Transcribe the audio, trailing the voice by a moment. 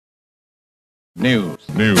News.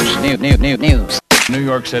 News. New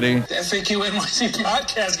York City. The FAQ NYC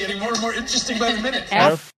podcast getting more and more interesting by the minute.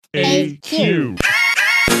 FAQ.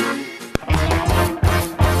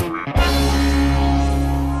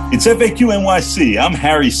 It's FAQ NYC. I'm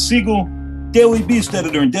Harry Siegel, Daily Beast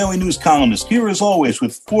editor and Daily News columnist. Here as always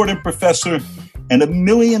with Fordham professor and a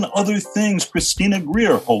million other things, Christina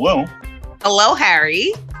Greer. Hello. Hello,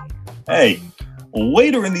 Harry. Hey.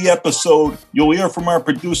 Later in the episode, you'll hear from our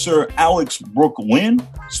producer, Alex Brooklyn,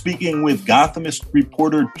 speaking with Gothamist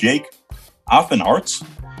reporter Jake Offenarts.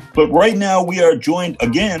 But right now, we are joined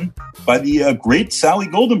again by the great Sally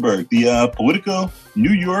Goldenberg, the Politico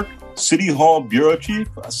New York City Hall bureau chief.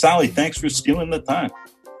 Sally, thanks for stealing the time.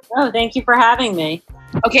 Oh, thank you for having me.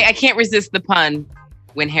 Okay, I can't resist the pun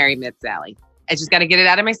when Harry met Sally. I just got to get it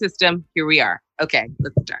out of my system. Here we are. Okay,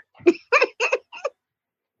 let's start.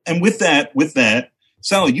 And with that,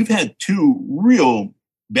 Sally, you've had two real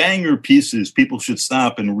banger pieces people should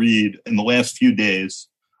stop and read in the last few days.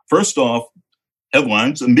 First off,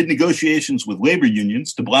 headlines: amid negotiations with labor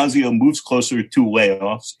unions, de Blasio moves closer to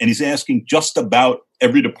layoffs, and he's asking just about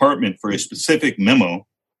every department for a specific memo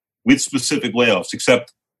with specific layoffs,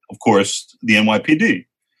 except, of course, the NYPD.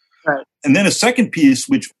 Right. And then a second piece,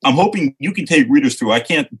 which I'm hoping you can take readers through. I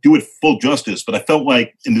can't do it full justice, but I felt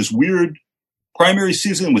like in this weird primary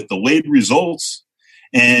season with delayed results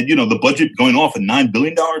and, the budget going off a $9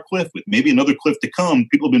 billion cliff with maybe another cliff to come,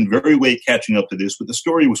 people have been very late catching up to this. But the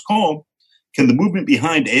story was called, "Can the Movement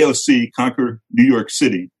Behind AOC Conquer New York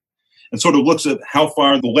City?" And sort of looks at how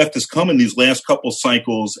far the left has come in these last couple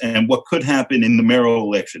cycles and what could happen in the mayoral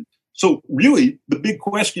election. So really, the big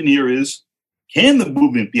question here is, can the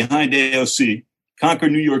movement behind AOC conquer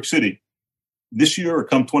New York City this year or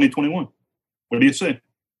come 2021? What do you say?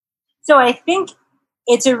 So I think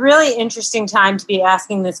it's a really interesting time to be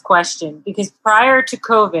asking this question because prior to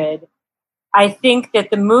COVID, I think that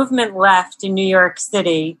the movement left in New York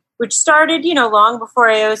City, which started, long before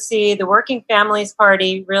AOC, the Working Families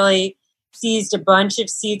Party really seized a bunch of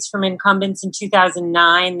seats from incumbents in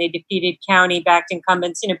 2009. They defeated county-backed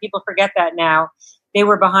incumbents. People forget that now. They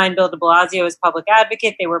were behind Bill de Blasio as public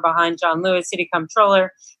advocate. They were behind John Lewis, city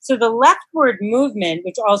comptroller. So the leftward movement,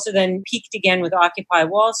 which also then peaked again with Occupy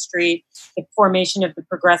Wall Street, the formation of the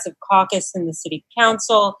Progressive Caucus in the city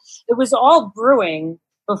council, it was all brewing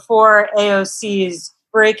before AOC's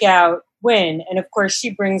breakout win. And of course,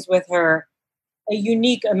 she brings with her a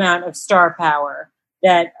unique amount of star power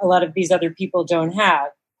that a lot of these other people don't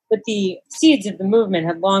have. But the seeds of the movement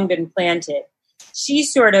had long been planted. She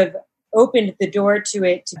sort of opened the door to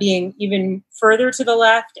it to being even further to the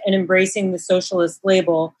left and embracing the socialist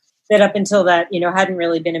label that up until that, hadn't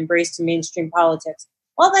really been embraced in mainstream politics.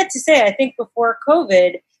 All that to say, I think before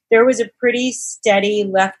COVID, there was a pretty steady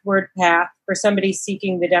leftward path for somebody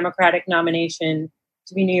seeking the Democratic nomination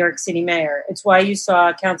to be New York City mayor. It's why you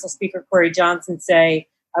saw Council Speaker Corey Johnson say,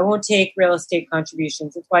 "I won't take real estate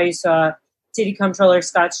contributions." It's why you saw City Comptroller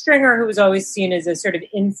Scott Stringer, who was always seen as a sort of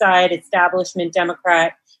inside establishment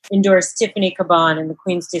Democrat, endorsed Tiffany Caban in the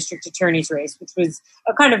Queens District Attorney's race, which was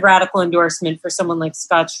a kind of radical endorsement for someone like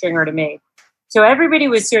Scott Stringer to make. So everybody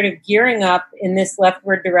was sort of gearing up in this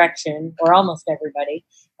leftward direction, or almost everybody.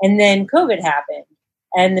 And then COVID happened.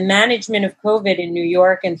 And the management of COVID in New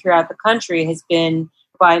York and throughout the country has been,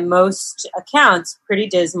 by most accounts, pretty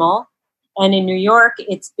dismal. And in New York,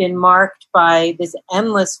 it's been marked by this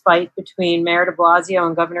endless fight between Mayor de Blasio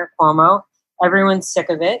and Governor Cuomo. Everyone's sick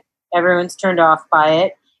of it. Everyone's turned off by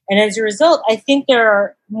it. And as a result, I think there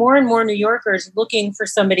are more and more New Yorkers looking for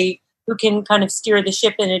somebody who can kind of steer the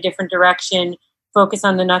ship in a different direction, focus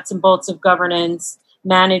on the nuts and bolts of governance,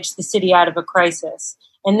 manage the city out of a crisis.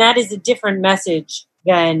 And that is a different message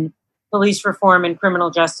than police reform and criminal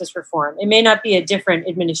justice reform. It may not be a different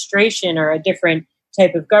administration or a different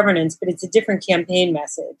type of governance, but it's a different campaign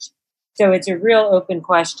message. So it's a real open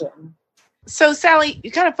question. So, Sally,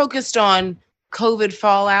 you kind of focused on COVID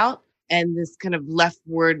fallout and this kind of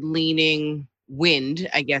leftward leaning wind,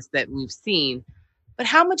 I guess, that we've seen. But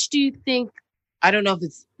how much do you think, I don't know if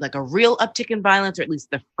it's like a real uptick in violence or at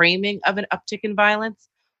least the framing of an uptick in violence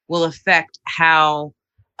will affect how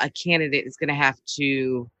a candidate is going to have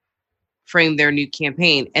to frame their new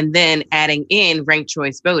campaign, and then adding in ranked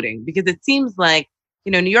choice voting? Because it seems like,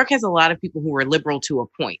 New York has a lot of people who are liberal to a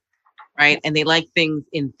point, right? And they like things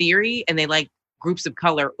in theory and they like groups of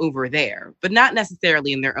color over there, but not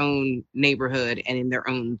necessarily in their own neighborhood and in their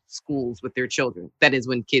own schools with their children. That is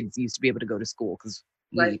when kids used to be able to go to school because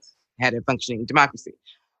we had a functioning democracy.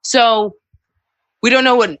 So we don't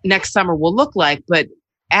know what next summer will look like, but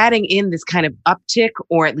adding in this kind of uptick,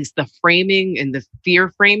 or at least the framing and the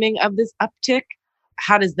fear framing of this uptick,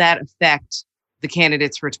 how does that affect the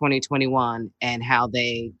candidates for 2021 and how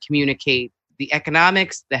they communicate the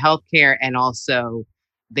economics, the healthcare, and also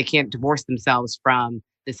they can't divorce themselves from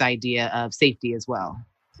this idea of safety as well.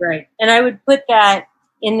 Right. And I would put that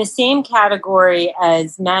in the same category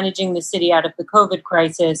as managing the city out of the COVID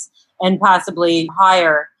crisis and possibly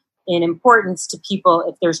higher in importance to people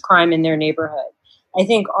if there's crime in their neighborhood. I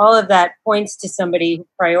think all of that points to somebody who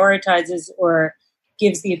prioritizes or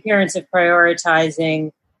gives the appearance of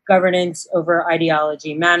prioritizing governance over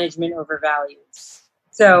ideology, management over values.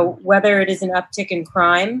 So whether it is an uptick in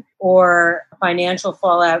crime or financial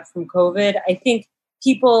fallout from COVID, I think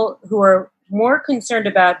people who are more concerned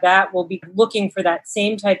about that will be looking for that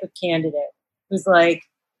same type of candidate who's like,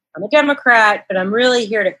 I'm a Democrat, but I'm really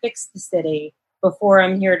here to fix the city before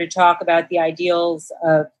I'm here to talk about the ideals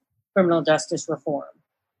of criminal justice reform.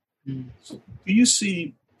 So do you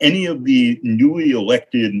see any of the newly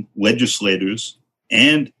elected legislators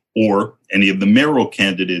and or any of the mayoral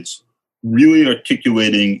candidates really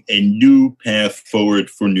articulating a new path forward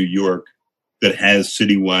for New York that has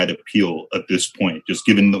citywide appeal at this point, just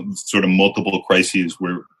given the sort of multiple crises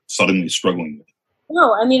we're suddenly struggling with?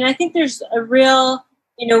 No, I mean, I think there's a real,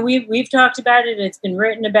 we've talked about it. It's been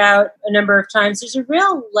written about a number of times. There's a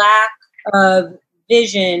real lack of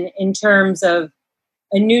vision in terms of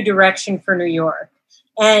a new direction for New York.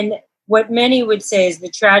 And what many would say is the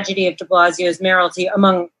tragedy of de Blasio's mayoralty,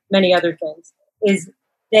 among many other things, is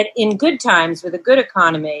that in good times with a good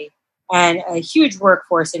economy and a huge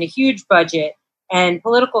workforce and a huge budget and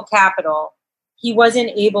political capital, he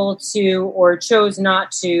wasn't able to or chose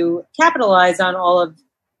not to capitalize on all of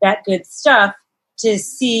that good stuff to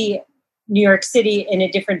see New York City in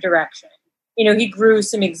a different direction. He grew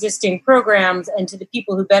some existing programs, and to the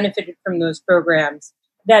people who benefited from those programs,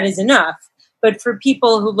 that is enough. But for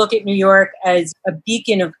people who look at New York as a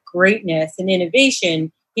beacon of greatness and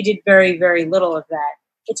innovation, he did very, very little of that.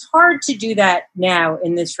 It's hard to do that now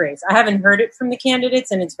in this race. I haven't heard it from the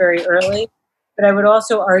candidates, and it's very early. But I would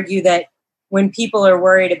also argue that when people are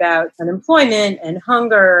worried about unemployment and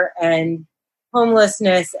hunger and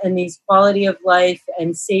homelessness and these quality of life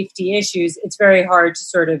and safety issues, it's very hard to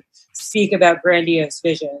sort of speak about grandiose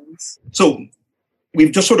visions. So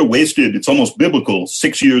we've just sort of wasted, it's almost biblical,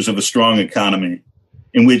 6 years of a strong economy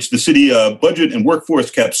in which the city budget and workforce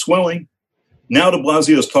kept swelling. Now de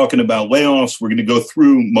Blasio is talking about layoffs. We're going to go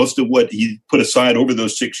through most of what he put aside over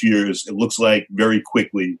those 6 years, it looks like, very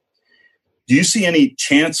quickly. Do you see any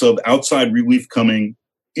chance of outside relief coming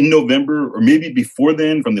in November or maybe before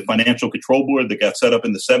then from the Financial Control Board that got set up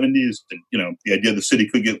in the 70s? And, the idea the city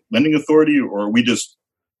could get lending authority, or are we just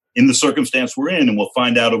in the circumstance we're in and we'll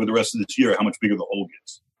find out over the rest of this year how much bigger the hole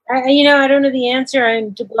gets? I don't know the answer.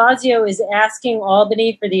 De Blasio is asking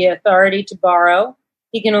Albany for the authority to borrow.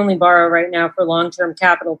 He can only borrow right now for long-term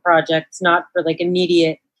capital projects, not for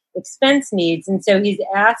immediate expense needs. And so he's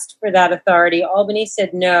asked for that authority. Albany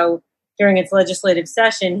said no during its legislative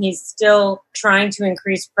session. He's still trying to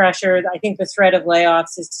increase pressure. I think the threat of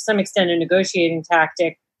layoffs is to some extent a negotiating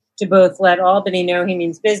tactic to both let Albany know he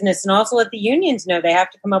means business and also let the unions know they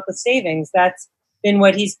have to come up with savings. That's been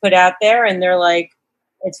what he's put out there. And they're like,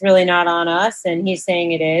 it's really not on us. And he's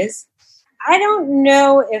saying it is. I don't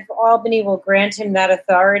know if Albany will grant him that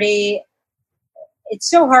authority. It's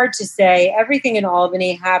so hard to say. Everything in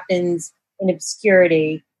Albany happens in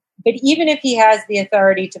obscurity. But even if he has the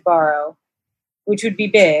authority to borrow, which would be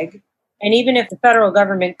big, and even if the federal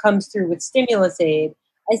government comes through with stimulus aid,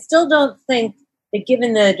 I still don't think that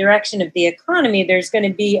given the direction of the economy, there's going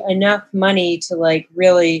to be enough money to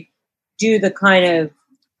really do the kind of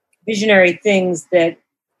visionary things that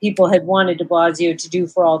people had wanted de Blasio to do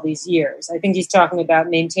for all these years. I think he's talking about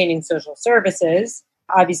maintaining social services,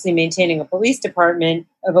 obviously maintaining a police department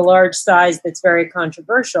of a large size that's very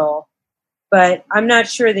controversial. But I'm not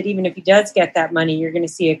sure that even if he does get that money, you're going to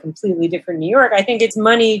see a completely different New York. I think it's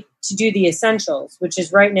money to do the essentials, which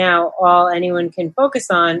is right now all anyone can focus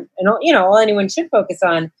on and all anyone should focus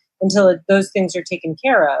on until those things are taken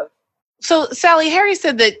care of. So, Sally, Harry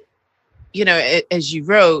said that, as you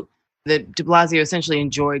wrote, that de Blasio essentially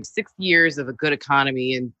enjoyed 6 years of a good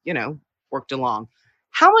economy and, worked along.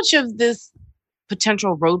 How much of this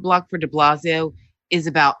potential roadblock for de Blasio is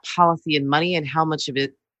about policy and money, and how much of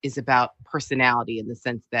it is about personality, in the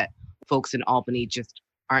sense that folks in Albany just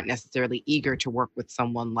aren't necessarily eager to work with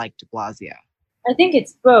someone like de Blasio? I think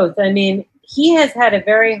it's both. I mean, he has had a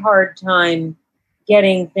very hard time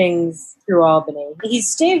getting things through Albany. He's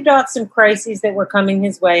staved off some crises that were coming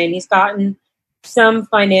his way, and he's gotten some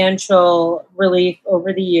financial relief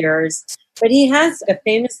over the years. But he has a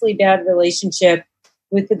famously bad relationship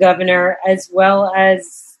with the governor as well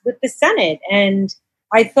as with the Senate. And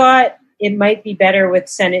I thought it might be better with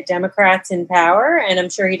Senate Democrats in power, and I'm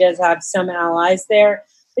sure he does have some allies there.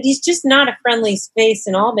 But he's just not a friendly space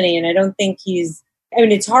in Albany, and I don't think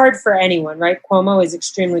it's hard for anyone, right? Cuomo is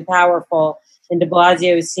extremely powerful, and de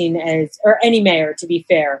Blasio is seen as, or any mayor, to be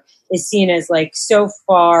fair, is seen as like so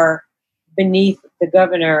far beneath the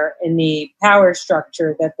governor in the power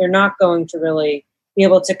structure that they're not going to really be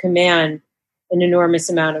able to command an enormous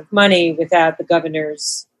amount of money without the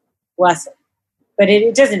governor's blessing. But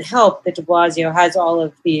it doesn't help that de Blasio has all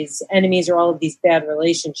of these enemies or all of these bad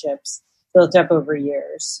relationships built up over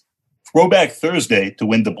years. Throwback Thursday to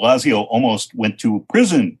when de Blasio almost went to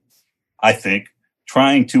prison, I think,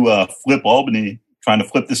 trying to flip Albany, trying to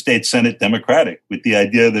flip the state Senate Democratic with the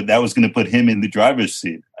idea that was going to put him in the driver's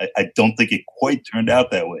seat. I don't think it quite turned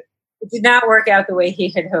out that way. It did not work out the way he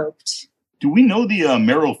had hoped. Do we know the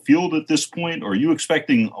mayoral field at this point, or are you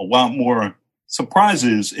expecting a lot more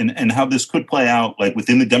surprises in how this could play out, like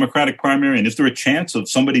within the Democratic primary? And is there a chance of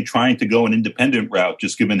somebody trying to go an independent route,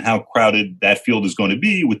 just given how crowded that field is going to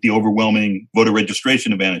be with the overwhelming voter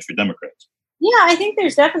registration advantage for Democrats? Yeah, I think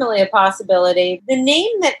there's definitely a possibility. The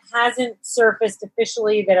name that hasn't surfaced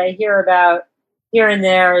officially that I hear about here and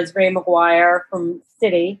there is Ray McGuire from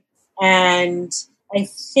City. And I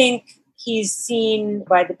think he's seen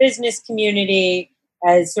by the business community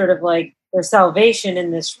as sort of like their salvation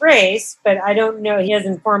in this race, but I don't know. He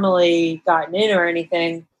hasn't formally gotten in or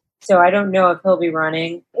anything, so I don't know if he'll be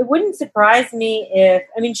running. It wouldn't surprise me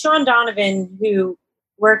Sean Donovan, who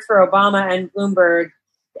worked for Obama and Bloomberg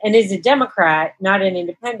and is a Democrat, not an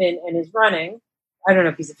independent, and is running. I don't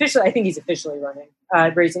know if he's officially, I think he's officially running,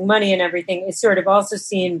 raising money and everything, is sort of also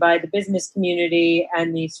seen by the business community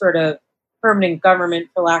and the sort of permanent government,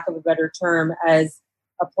 for lack of a better term, as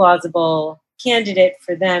a plausible candidate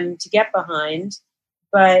for them to get behind.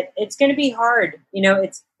 But it's going to be hard.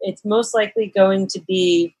 It's most likely going to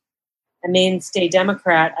be a mainstay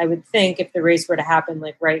Democrat, I would think, if the race were to happen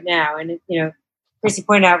like right now. And, Chrissy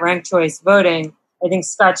pointed out ranked choice voting. I think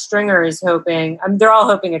Scott Stringer is hoping, they're all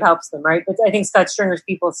hoping it helps them, right? But I think Scott Stringer's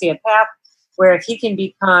people see a path where if he can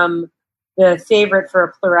become the favorite for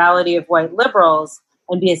a plurality of white liberals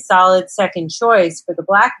and be a solid second choice for the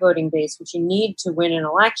black voting base, which you need to win an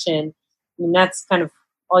election, that's kind of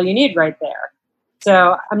all you need right there.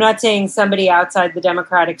 So I'm not saying somebody outside the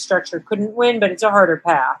Democratic structure couldn't win, but it's a harder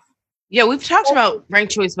path. Yeah, we've talked about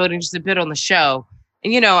ranked choice voting just a bit on the show.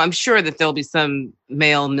 And, I'm sure that there'll be some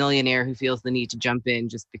male millionaire who feels the need to jump in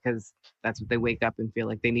just because that's what they wake up and feel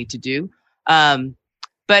like they need to do.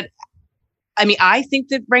 But I think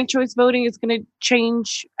that ranked choice voting is going to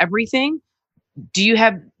change everything. Do you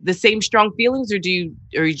have the same strong feelings, or you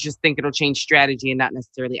just think it'll change strategy and not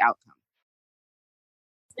necessarily outcome?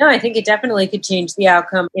 No, I think it definitely could change the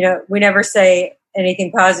outcome. We never say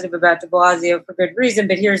anything positive about de Blasio for good reason,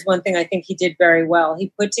 but here's one thing I think he did very well.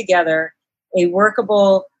 He put together a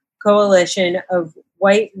workable coalition of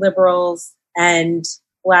white liberals and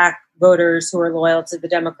black voters who are loyal to the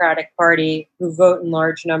Democratic Party, who vote in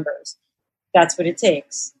large numbers. That's what it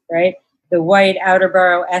takes, right? The white outer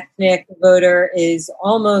borough ethnic voter is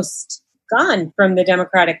almost gone from the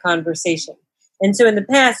Democratic conversation. And so in the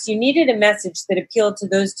past, you needed a message that appealed to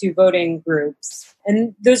those two voting groups.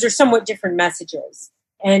 And those are somewhat different messages.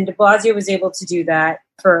 And de Blasio was able to do that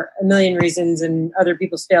for a million reasons and other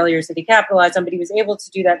people's failures that he capitalized on, but he was able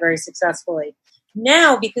to do that very successfully.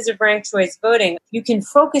 Now, because of ranked choice voting, you can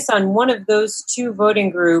focus on one of those two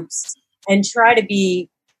voting groups and try to be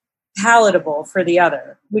palatable for the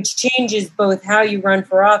other, which changes both how you run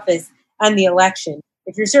for office and the election.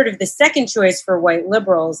 If you're sort of the second choice for white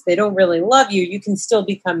liberals, they don't really love you, you can still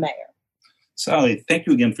become mayor. Sally, thank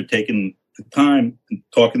you again for taking the time and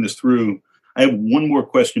talking this through. I have one more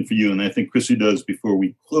question for you, and I think Chrissy does before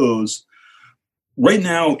we close. Right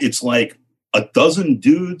now, it's like a dozen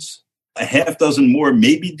dudes, a half dozen more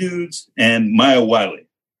maybe dudes, and Maya Wiley.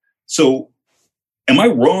 So am I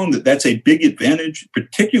wrong that that's a big advantage,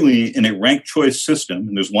 particularly in a ranked choice system?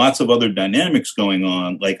 And there's lots of other dynamics going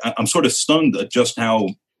on. Like, I'm sort of stunned at just how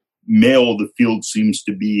male the field seems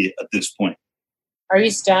to be at this point. Are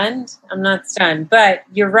you stunned? I'm not stunned, but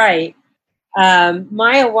you're right.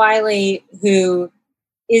 Maya Wiley, who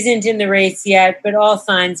isn't in the race yet, but all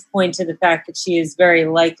signs point to the fact that she is very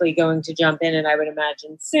likely going to jump in, and I would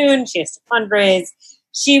imagine soon. She has to fundraise.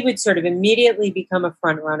 She would sort of immediately become a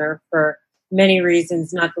front runner for many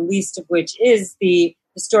reasons, not the least of which is the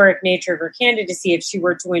historic nature of her candidacy. If she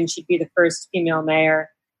were to win, she'd be the first female mayor.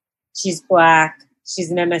 She's Black.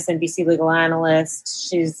 She's an MSNBC legal analyst.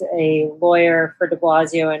 She's a lawyer for de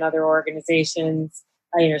Blasio and other organizations.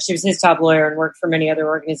 She was his top lawyer and worked for many other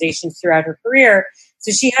organizations throughout her career.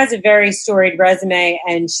 So she has a very storied resume,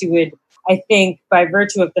 and she would I think by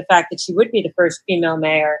virtue of the fact that she would be the first female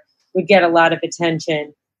mayor, would get a lot of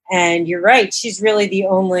attention. And you're right, she's really the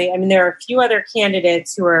only, I mean, there are a few other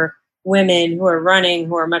candidates who are women who are running,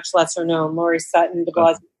 who are much lesser known. Lori Sutton, de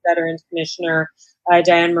Blasio Veterans Commissioner,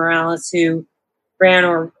 Diane Morales, who ran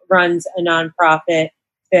or runs a nonprofit,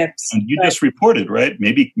 FIPS. And you just reported, right?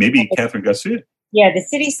 Maybe Catherine Garcia. Yeah, the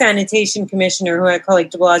city sanitation commissioner, who I call like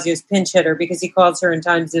de Blasio's pinch hitter because he calls her in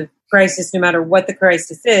times of crisis, no matter what the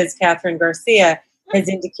crisis is, Catherine Garcia has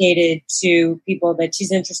indicated to people that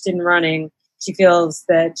she's interested in running. She feels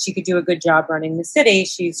that she could do a good job running the city.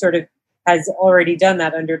 She sort of has already done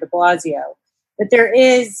that under de Blasio. But there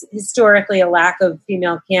is historically a lack of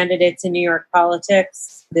female candidates in New York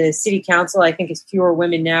politics. The city council, I think, is fewer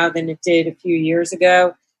women now than it did a few years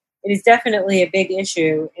ago. It is definitely a big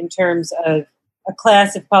issue in terms of a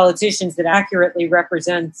class of politicians that accurately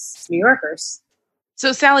represents New Yorkers.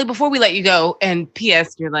 So, Sally, before we let you go, and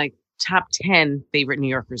P.S., you're like top 10 favorite New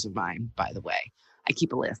Yorkers of mine, by the way. I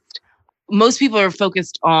keep a list. Most people are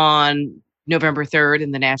focused on November 3rd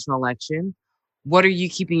in the national election. What are you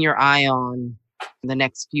keeping your eye on in the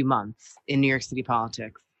next few months in New York City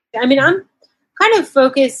politics? I mean, I'm kind of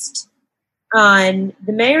focused on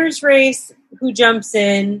the mayor's race, who jumps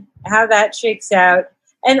in, how that shakes out,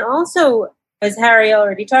 and also, as Harry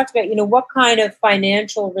already talked about, what kind of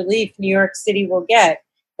financial relief New York City will get.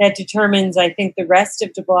 That determines, I think, the rest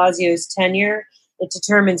of de Blasio's tenure. It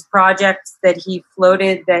determines projects that he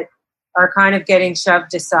floated that are kind of getting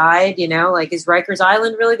shoved aside, like is Rikers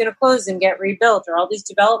Island really going to close and get rebuilt? Are all these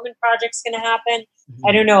development projects going to happen? Mm-hmm.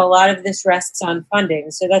 I don't know. A lot of this rests on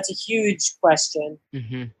funding. So that's a huge question.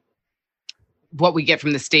 Mm-hmm. What we get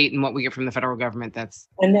from the state and what we get from the federal government, that's...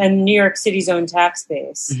 And New York City's own tax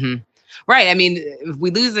base. Mm-hmm. Right. I mean, if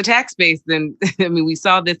we lose the tax base, then, we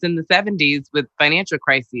saw this in the 70s with financial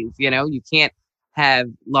crises. You can't have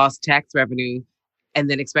lost tax revenue and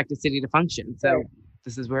then expect a city to function. So right.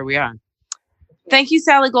 This is where we are. Thank you,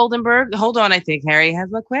 Sally Goldenberg. Hold on. I think Harry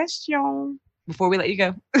has a question before we let you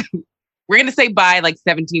go. We're going to say bye like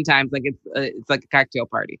 17 times. Like it's like a cocktail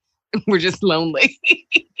party. We're just lonely.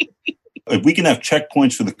 If we can have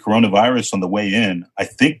checkpoints for the coronavirus on the way in, I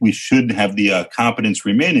think we should have the competence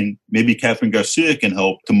remaining. Maybe Catherine Garcia can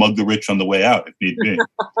help to mug the rich on the way out if need be.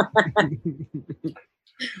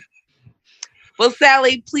 Well,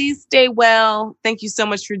 Sally, please stay well. Thank you so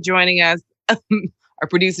much for joining us. Our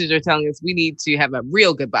producers are telling us we need to have a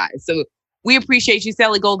real goodbye. So we appreciate you,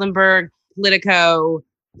 Sally Goldenberg, Politico.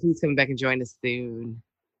 Please come back and join us soon.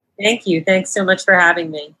 Thank you. Thanks so much for having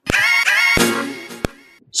me.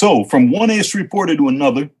 So, from one ace reporter to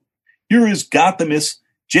another, here is Gothamist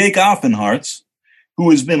Jake Offenhartz, who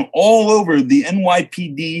has been all over the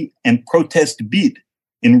NYPD and protest beat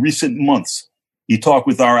in recent months. He talked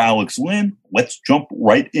with our Alex Lynn. Let's jump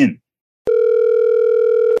right in.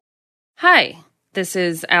 Hi, this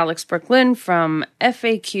is Alex Brooklyn from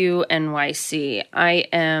FAQ NYC. I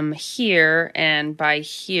am here, and by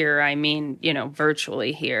here I mean,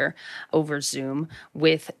 virtually here over Zoom,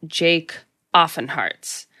 with Jake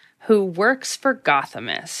Offenhartz, who works for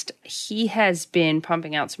Gothamist. He has been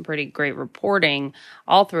pumping out some pretty great reporting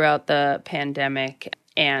all throughout the pandemic,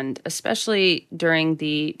 and especially during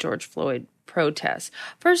the George Floyd protests.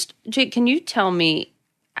 First, Jake, can you tell me,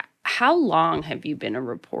 how long have you been a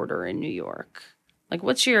reporter in New York? Like,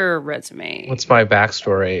 what's your resume? What's my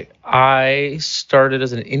backstory? I started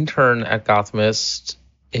as an intern at Gothamist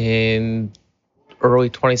in early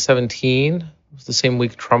 2017. It was the same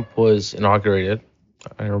week Trump was inaugurated,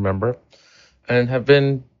 I remember, and have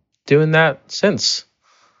been doing that since.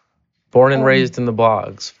 Born and raised in the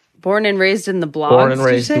blogs. Born and raised in the blogs? Born and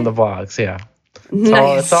raised in the blogs, yeah.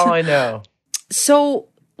 That's all I know. So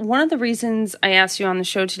one of the reasons I asked you on the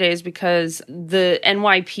show today is because the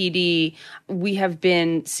NYPD, we have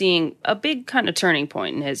been seeing a big kind of turning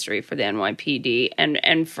point in history for the NYPD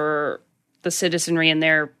and for the citizenry and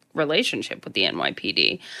their relationship with the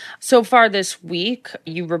NYPD. So far this week,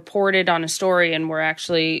 you reported on a story, and we're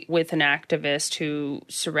actually with an activist who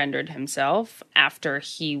surrendered himself after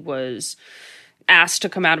he was asked to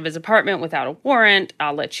come out of his apartment without a warrant.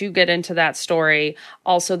 I'll let you get into that story.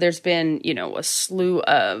 Also, there's been, a slew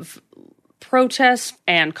of protests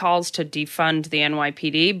and calls to defund the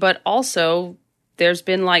NYPD, but also there's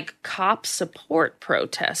been cop support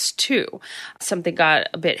protests too. Something got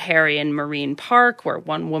a bit hairy in Marine Park, where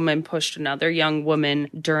one woman pushed another young woman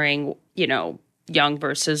during, young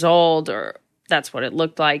versus old, or that's what it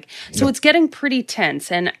looked like. So It's getting pretty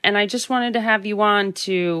tense. And I just wanted to have you on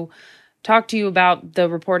to talk to you about the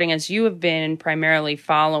reporting as you have been primarily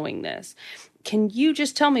following this. Can you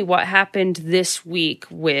just tell me what happened this week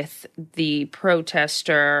with the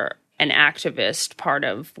protester an activist part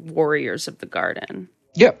of Warriors of the Garden.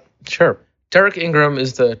 Yep, sure. Derek Ingram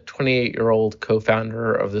is the 28-year-old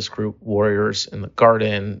co-founder of this group, Warriors in the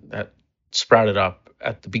Garden, that sprouted up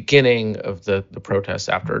at the beginning of the protests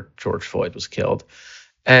after George Floyd was killed.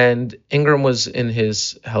 And Ingram was in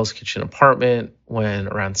his Hell's Kitchen apartment when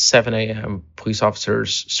around 7 a.m. police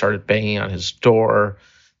officers started banging on his door.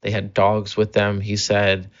 They had dogs with them, he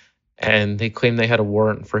said, and they claimed they had a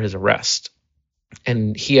warrant for his arrest.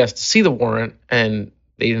 And he asked to see the warrant, and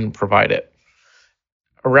they didn't provide it.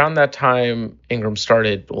 Around that time, Ingram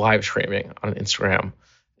started live streaming on Instagram.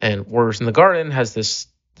 And Warriors in the Garden has this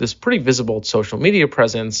pretty visible social media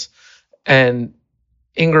presence. And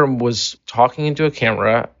Ingram was talking into a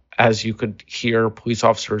camera as you could hear police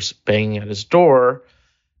officers banging at his door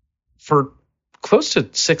for close to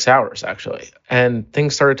 6 hours, actually. And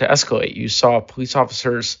things started to escalate. You saw police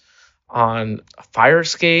officers on a fire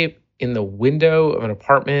escape in the window of an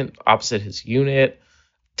apartment opposite his unit.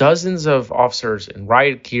 Dozens of officers in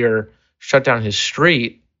riot gear shut down his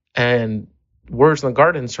street, and Warriors in the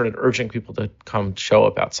Garden started urging people to come show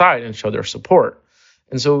up outside and show their support.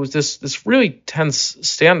 And so it was this really tense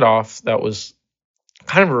standoff that was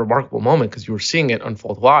kind of a remarkable moment because you were seeing it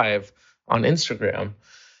unfold live on Instagram.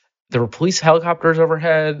 There were police helicopters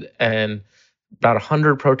overhead, and about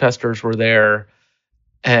 100 protesters were there.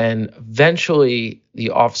 And eventually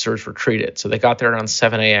the officers retreated. So they got there around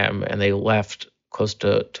 7 a.m. and they left close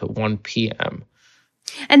to 1 p.m.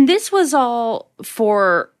 And this was all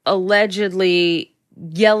for allegedly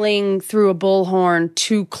yelling through a bullhorn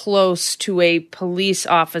too close to a police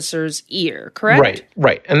officer's ear, correct?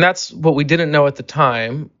 Right. And that's what we didn't know at the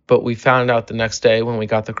time, but we found out the next day when we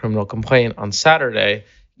got the criminal complaint on Saturday.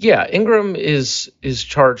 Yeah, Ingram is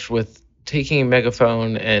charged with taking a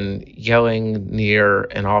megaphone and yelling near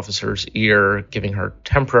an officer's ear, giving her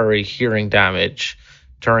temporary hearing damage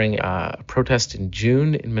during a protest in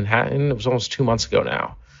June in Manhattan. It was almost 2 months ago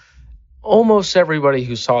now. Almost everybody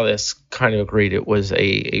who saw this kind of agreed it was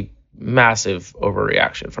a massive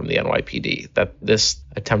overreaction from the NYPD, that this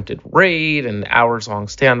attempted raid and hours-long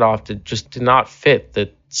standoff did not fit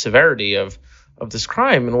the severity of this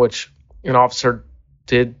crime, in which an officer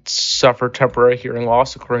did suffer temporary hearing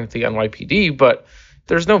loss, according to the NYPD, but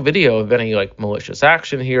there's no video of any malicious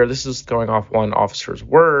action here. This is going off one officer's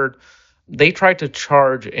word. They tried to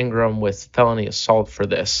charge Ingram with felony assault for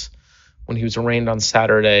this. When he was arraigned on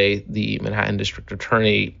Saturday, the Manhattan District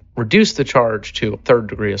Attorney reduced the charge to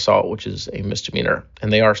third-degree assault, which is a misdemeanor,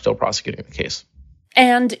 and they are still prosecuting the case.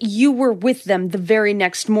 And you were with them the very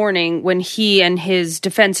next morning when he and his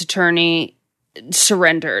defense attorney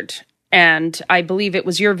surrendered. And I believe it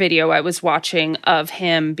was your video I was watching of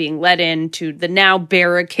him being led into the now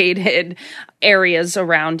barricaded areas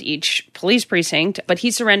around each police precinct. But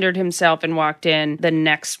he surrendered himself and walked in the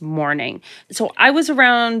next morning. So I was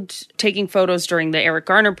around taking photos during the Eric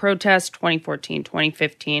Garner protest, 2014,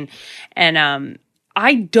 2015. And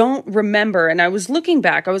I don't remember, and I was looking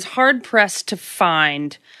back, I was hard-pressed to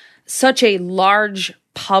find such a large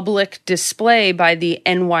public display by the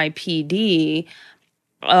NYPD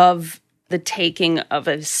of the taking of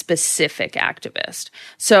a specific activist.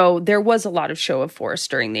 So there was a lot of show of force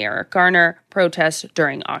during the Eric Garner protest,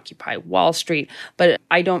 during Occupy Wall Street, but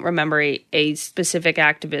I don't remember a specific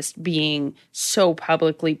activist being so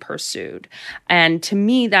publicly pursued. And to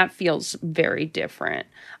me, that feels very different.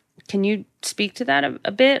 Can you speak to that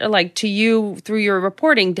a bit? Like, to you, through your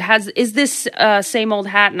reporting, is this same old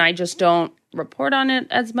hat and I just don't report on it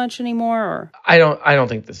as much anymore? Or? I don't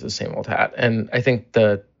think this is the same old hat. And I think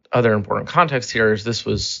the other important context here is this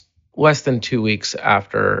was less than 2 weeks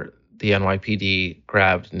after the NYPD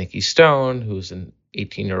grabbed Nikki Stone, who's an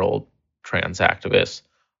 18-year-old trans activist,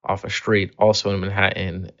 off a street also in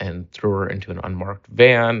Manhattan and threw her into an unmarked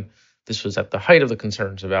van. This was at the height of the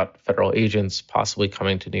concerns about federal agents possibly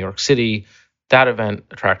coming to New York City. That event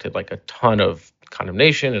attracted a ton of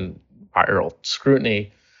condemnation and viral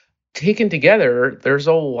scrutiny. Taken together, there's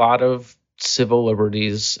a lot of civil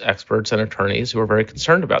liberties experts and attorneys who are very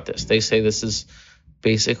concerned about this. They say this is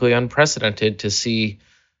basically unprecedented to see.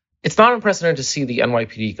 It's not unprecedented to see the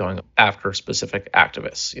NYPD going after specific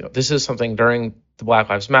activists. This is something during the Black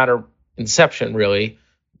Lives Matter inception, really,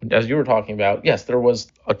 as you were talking about. Yes, there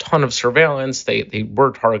was a ton of surveillance. They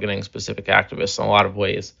were targeting specific activists in a lot of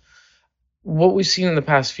ways. What we've seen in the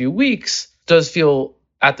past few weeks does feel,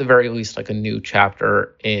 at the very least, like a new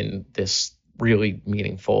chapter in this really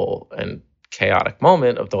meaningful and chaotic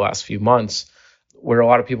moment of the last few months, where a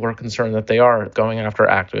lot of people are concerned that they are going after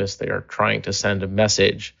activists. They are trying to send a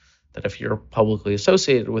message that if you're publicly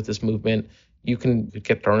associated with this movement, you can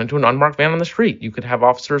get thrown into an unmarked van on the street. You could have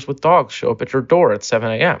officers with dogs show up at your door at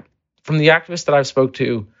 7 a.m. from the activists that I've spoke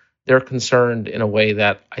to, they're concerned in a way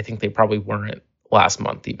that I think they probably weren't last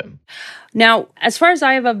month even. Now, as far as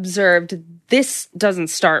I have observed, this doesn't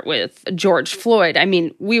start with George Floyd. I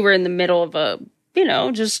mean, we were in the middle of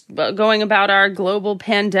just going about our global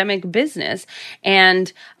pandemic business.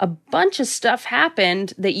 And a bunch of stuff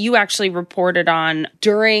happened that you actually reported on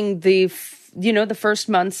during the first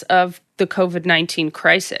months of the COVID-19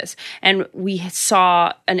 crisis. And we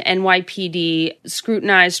saw an NYPD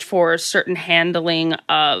scrutinized for certain handling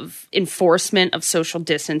of enforcement of social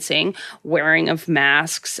distancing, wearing of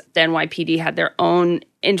masks. The NYPD had their own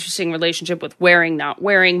interesting relationship with wearing, not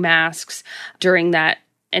wearing masks during that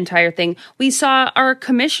entire thing. We saw our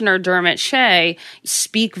commissioner, Dermot Shea,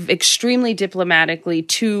 speak extremely diplomatically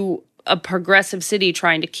to a progressive city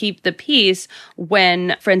trying to keep the peace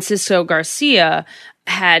when Francisco Garcia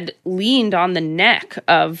had leaned on the neck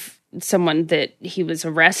of someone that he was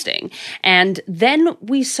arresting. And then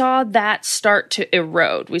we saw that start to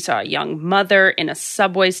erode. We saw a young mother in a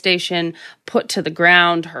subway station put to the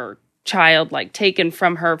ground, her child taken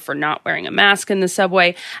from her for not wearing a mask in the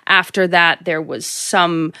subway. After that, there was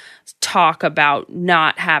some talk about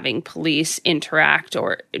not having police interact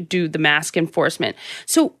or do the mask enforcement.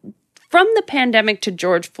 So from the pandemic to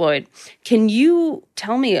George Floyd, can you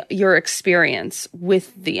tell me your experience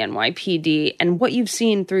with the NYPD and what you've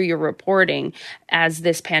seen through your reporting as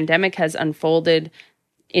this pandemic has unfolded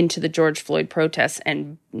into the George Floyd protests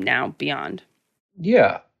and now beyond?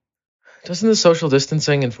 Yeah. Doesn't the social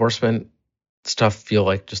distancing enforcement stuff feel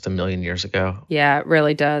like just a million years ago? Yeah, it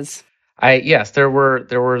really does. Yes, there were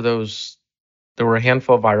a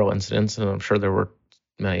handful of viral incidents, and I'm sure there were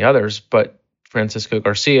many others, but Francisco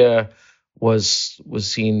Garcia was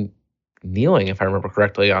seen kneeling, if I remember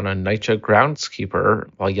correctly, on a NYCHA groundskeeper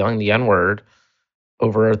while yelling the N-word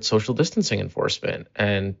over a social distancing enforcement.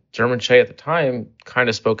 And Dermot Shea at the time kind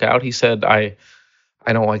of spoke out. He said, I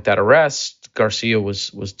don't like that arrest. Garcia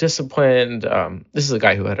was disciplined. This is a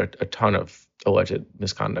guy who had a ton of alleged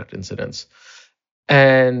misconduct incidents.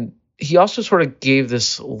 And he also sort of gave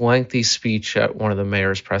this lengthy speech at one of the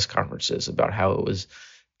mayor's press conferences about how it was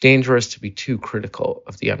dangerous to be too critical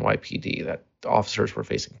of the NYPD, that the officers were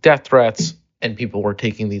facing death threats and people were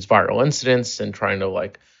taking these viral incidents and trying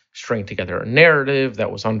to string together a narrative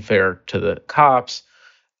that was unfair to the cops,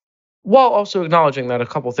 while also acknowledging that a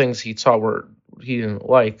couple things he saw he didn't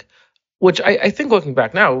like, which I think looking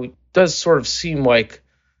back now does sort of seem like,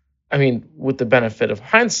 I mean, with the benefit of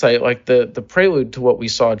hindsight, like the prelude to what we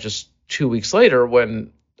saw just 2 weeks later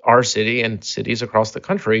when our city and cities across the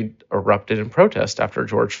country erupted in protest after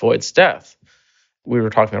George Floyd's death. We were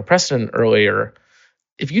talking about precedent earlier.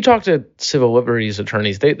 If you talk to civil liberties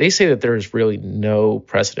attorneys, they say that there is really no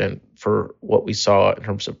precedent for what we saw in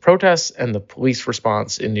terms of protests and the police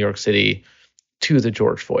response in New York City to the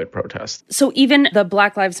George Floyd protest. So even the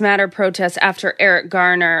Black Lives Matter protests after Eric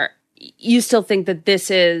Garner, you still think that this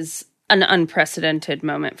is an unprecedented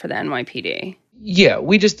moment for the NYPD? Yeah,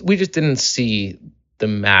 we just didn't see the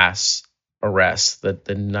mass arrests,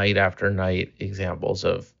 the night after night examples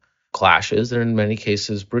of clashes and in many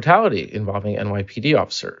cases brutality involving NYPD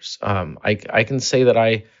officers. I can say that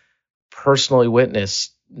I personally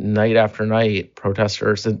witnessed night after night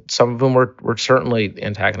protesters, and some of them were certainly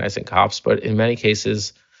antagonizing cops, but in many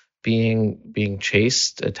cases being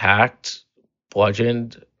chased, attacked,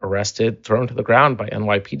 bludgeoned, arrested, thrown to the ground by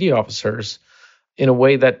NYPD officers in a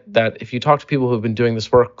way that if you talk to people who've been doing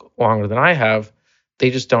this work longer than I have, they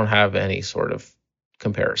just don't have any sort of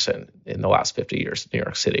comparison in the last 50 years in New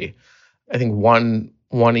York City. I think one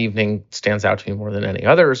evening stands out to me more than any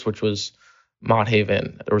others, which was Mott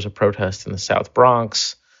Haven. There was a protest in the South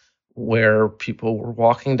Bronx where people were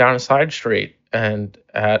walking down a side street, and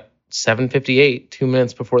at 7:58, 2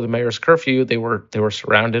 minutes before the mayor's curfew, they were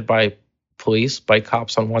surrounded by police, by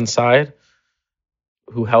cops on one side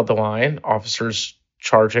who held the line, officers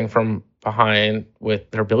charging from behind with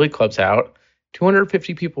their billy clubs out.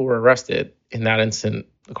 250 people were arrested in that incident,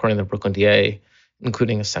 according to the Brooklyn DA,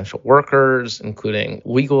 including essential workers, including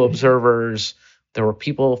legal observers. There were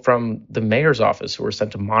people from the mayor's office who were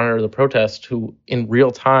sent to monitor the protest who in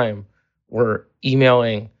real time were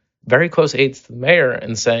emailing very close aides to the mayor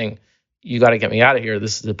and saying, you got to get me out of here.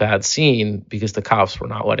 This is a bad scene, because the cops were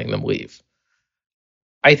not letting them leave.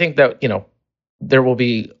 I think that, there will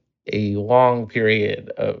be a long period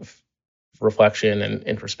of reflection and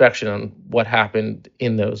introspection on what happened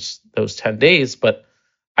in those 10 days, but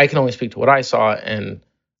I can only speak to what I saw, and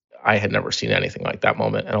I had never seen anything like that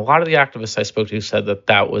moment. And a lot of the activists I spoke to said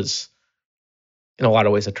that was, in a lot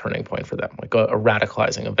of ways, a turning point for them, like a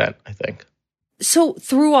radicalizing event, I think. So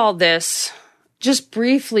through all this, Just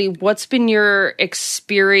briefly, what's been your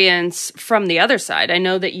experience from the other side? I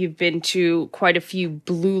know that you've been to quite a few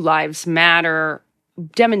Blue Lives Matter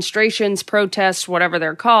demonstrations, protests, whatever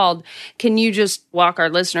they're called. Can you just walk our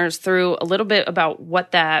listeners through a little bit about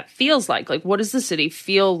what that feels like? Like, what does the city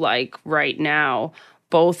feel like right now,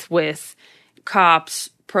 both with cops,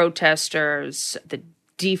 protesters, the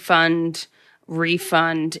defund,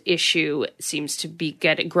 refund issue seems to be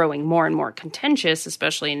growing more and more contentious,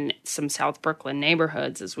 especially in some South Brooklyn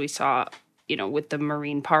neighborhoods, as we saw, with the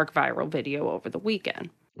Marine Park viral video over the weekend.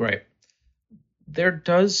 Right. There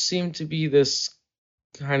does seem to be this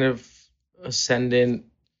kind of ascendant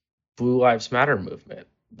Blue Lives Matter movement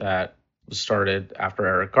that was started after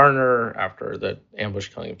Eric Garner, after the ambush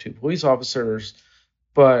killing of 2 police officers.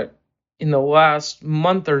 But in the last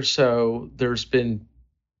month or so, there's been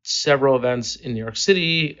several events in New York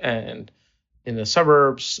City and in the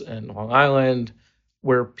suburbs and Long Island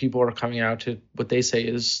where people are coming out to what they say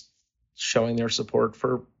is showing their support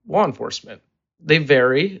for law enforcement. They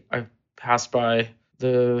vary. I've passed by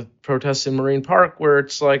the protests in Marine Park where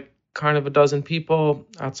it's like kind of a dozen people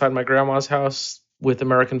outside my grandma's house with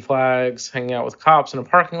American flags, hanging out with cops in a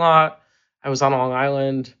parking lot. I was on Long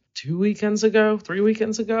Island 3 weekends ago,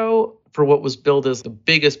 for what was billed as the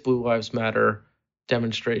biggest Blue Lives Matter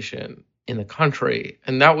demonstration in the country.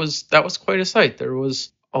 And that was quite a sight. There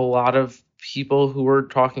was a lot of people who were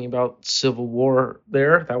talking about civil war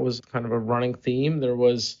there. That was kind of a running theme. There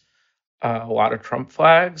was a lot of Trump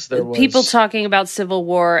flags. There was people talking about civil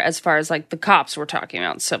war as far as like the cops were talking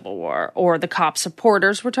about civil war, or the cop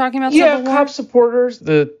supporters were talking about civil war? Yeah, cop supporters.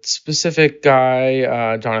 The specific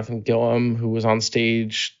guy, Jonathan Gilliam, who was on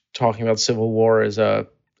stage talking about civil war as a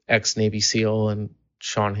ex-Navy SEAL and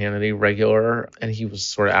Sean Hannity regular, and he was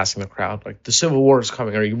sort of asking the crowd, like, the Civil War is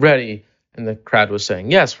coming, are you ready? And the crowd was saying,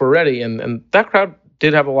 yes, we're ready. And that crowd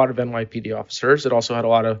did have a lot of NYPD officers. It also had a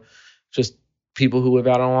lot of just people who live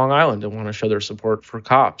out on Long Island and want to show their support for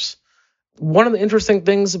cops. One of the interesting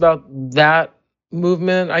things about that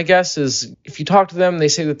movement, I guess, is if you talk to them, they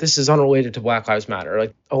say that this is unrelated to Black Lives Matter.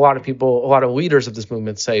 Like a lot of leaders of this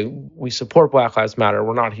movement say, we support Black Lives Matter.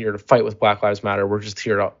 We're not here to fight with Black Lives Matter. We're just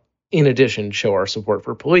here to, in addition, show our support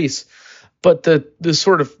for police. But the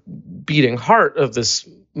sort of beating heart of this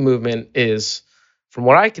movement is, from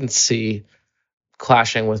what I can see,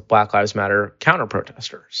 clashing with Black Lives Matter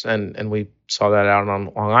counter-protesters. And we saw that out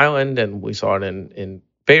on Long Island, and we saw it in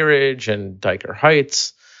Bay Ridge and Diker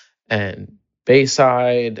Heights and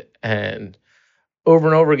Bayside. And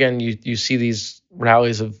over again, you see these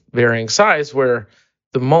rallies of varying size where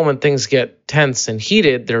the moment things get tense and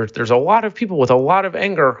heated, there's a lot of people with a lot of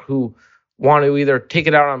anger who want to either take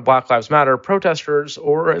it out on Black Lives Matter protesters,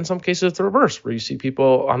 or in some cases it's the reverse, where you see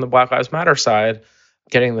people on the Black Lives Matter side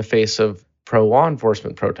getting in the face of pro-law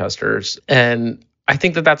enforcement protesters. And I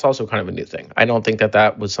think that that's also kind of a new thing. I don't think that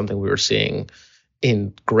that was something we were seeing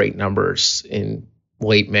in great numbers in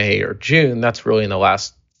late May or June. That's really in the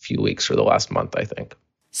last few weeks or the last month, I think.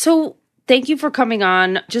 So thank you for coming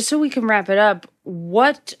on. Just so we can wrap it up,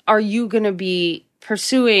 what are you going to be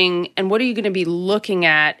pursuing and what are you going to be looking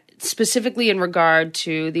at specifically in regard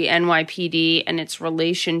to the NYPD and its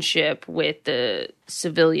relationship with the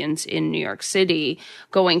civilians in New York City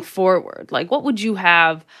going forward? Like, what would you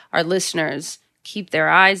have our listeners keep their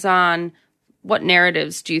eyes on? What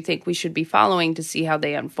narratives do you think we should be following to see how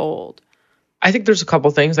they unfold? I think there's a couple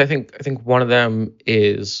things. I think one of them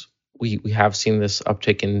is we have seen this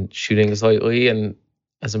uptick in shootings lately, and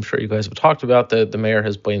as I'm sure you guys have talked about, the mayor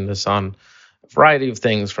has blamed this on a variety of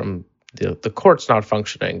things, from the courts not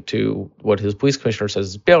functioning to what his police commissioner says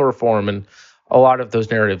is bail reform, and a lot of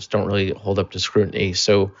those narratives don't really hold up to scrutiny.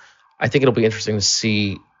 So I think it'll be interesting to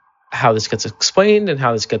see how this gets explained and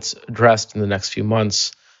how this gets addressed in the next few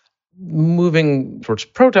months. Moving towards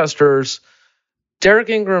protesters, Derek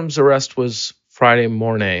Ingram's arrest was Friday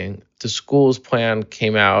morning. The school's plan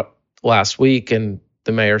came out last week, and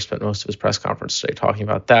the mayor spent most of his press conference today talking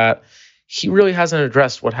about that. He really hasn't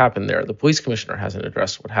addressed what happened there. The police commissioner hasn't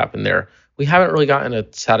addressed what happened there. We haven't really gotten a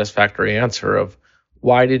satisfactory answer of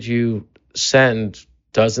why did you send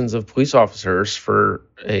dozens of police officers for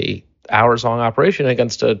a hours-long operation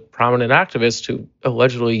against a prominent activist who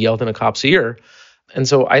allegedly yelled in a cop's ear. And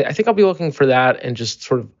so I think I'll be looking for that and just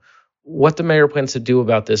sort of what the mayor plans to do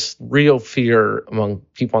about this real fear among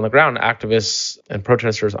people on the ground, activists and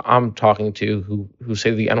protesters I'm talking to who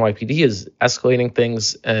say the NYPD is escalating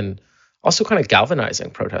things and also kind of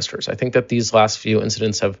galvanizing protesters. I think that these last few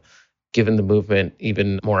incidents have given the movement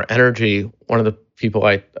even more energy. One of the people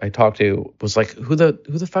I talked to was like, who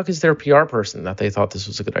the fuck is their PR person that they thought this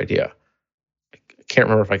was a good idea? I can't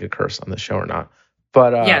remember if I could curse on this show or not.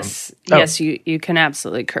 But yes, you can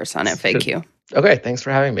absolutely curse on FAQ. Okay, thanks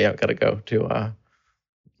for having me. I've got to go to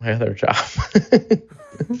my other job.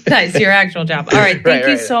 Nice, your actual job. All right, thank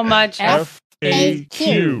you so much.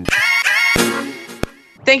 FAQ.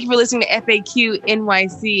 Thank you for listening to FAQ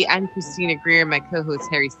NYC. I'm Christina Greer. My co-host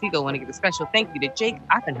Harry Siegel. I want to give a special thank you to Jake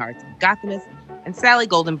Oppenhart of Gothamist and Sally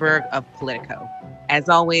Goldenberg of Politico. As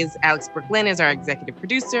always, Alex Brooklyn is our executive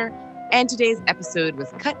producer, and today's episode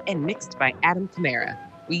was cut and mixed by Adam Camara.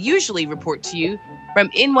 We usually report to you from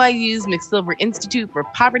NYU's McSilver Institute for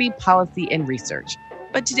Poverty Policy and Research.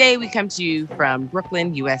 But today we come to you from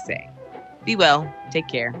Brooklyn, USA. Be well, take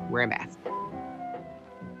care, wear a mask.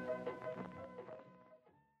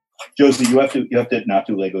 Josie, you have to not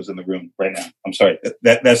do Legos in the room right now. I'm sorry.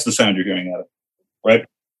 That's the sound you're hearing out of, right?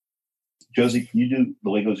 Josie, can you do the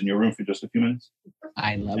Legos in your room for just a few minutes?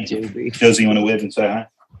 I love Josie. Josie, you want to wave and say hi?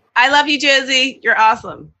 I love you, Josie. You're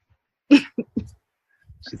awesome. She's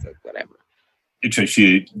like, whatever.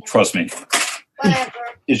 Trust me. Whatever.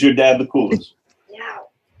 Is your dad the coolest? Yeah.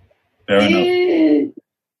 Fair enough.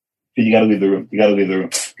 You got to leave the room.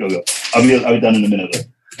 Go. I'll be done in a minute.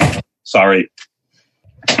 Sorry.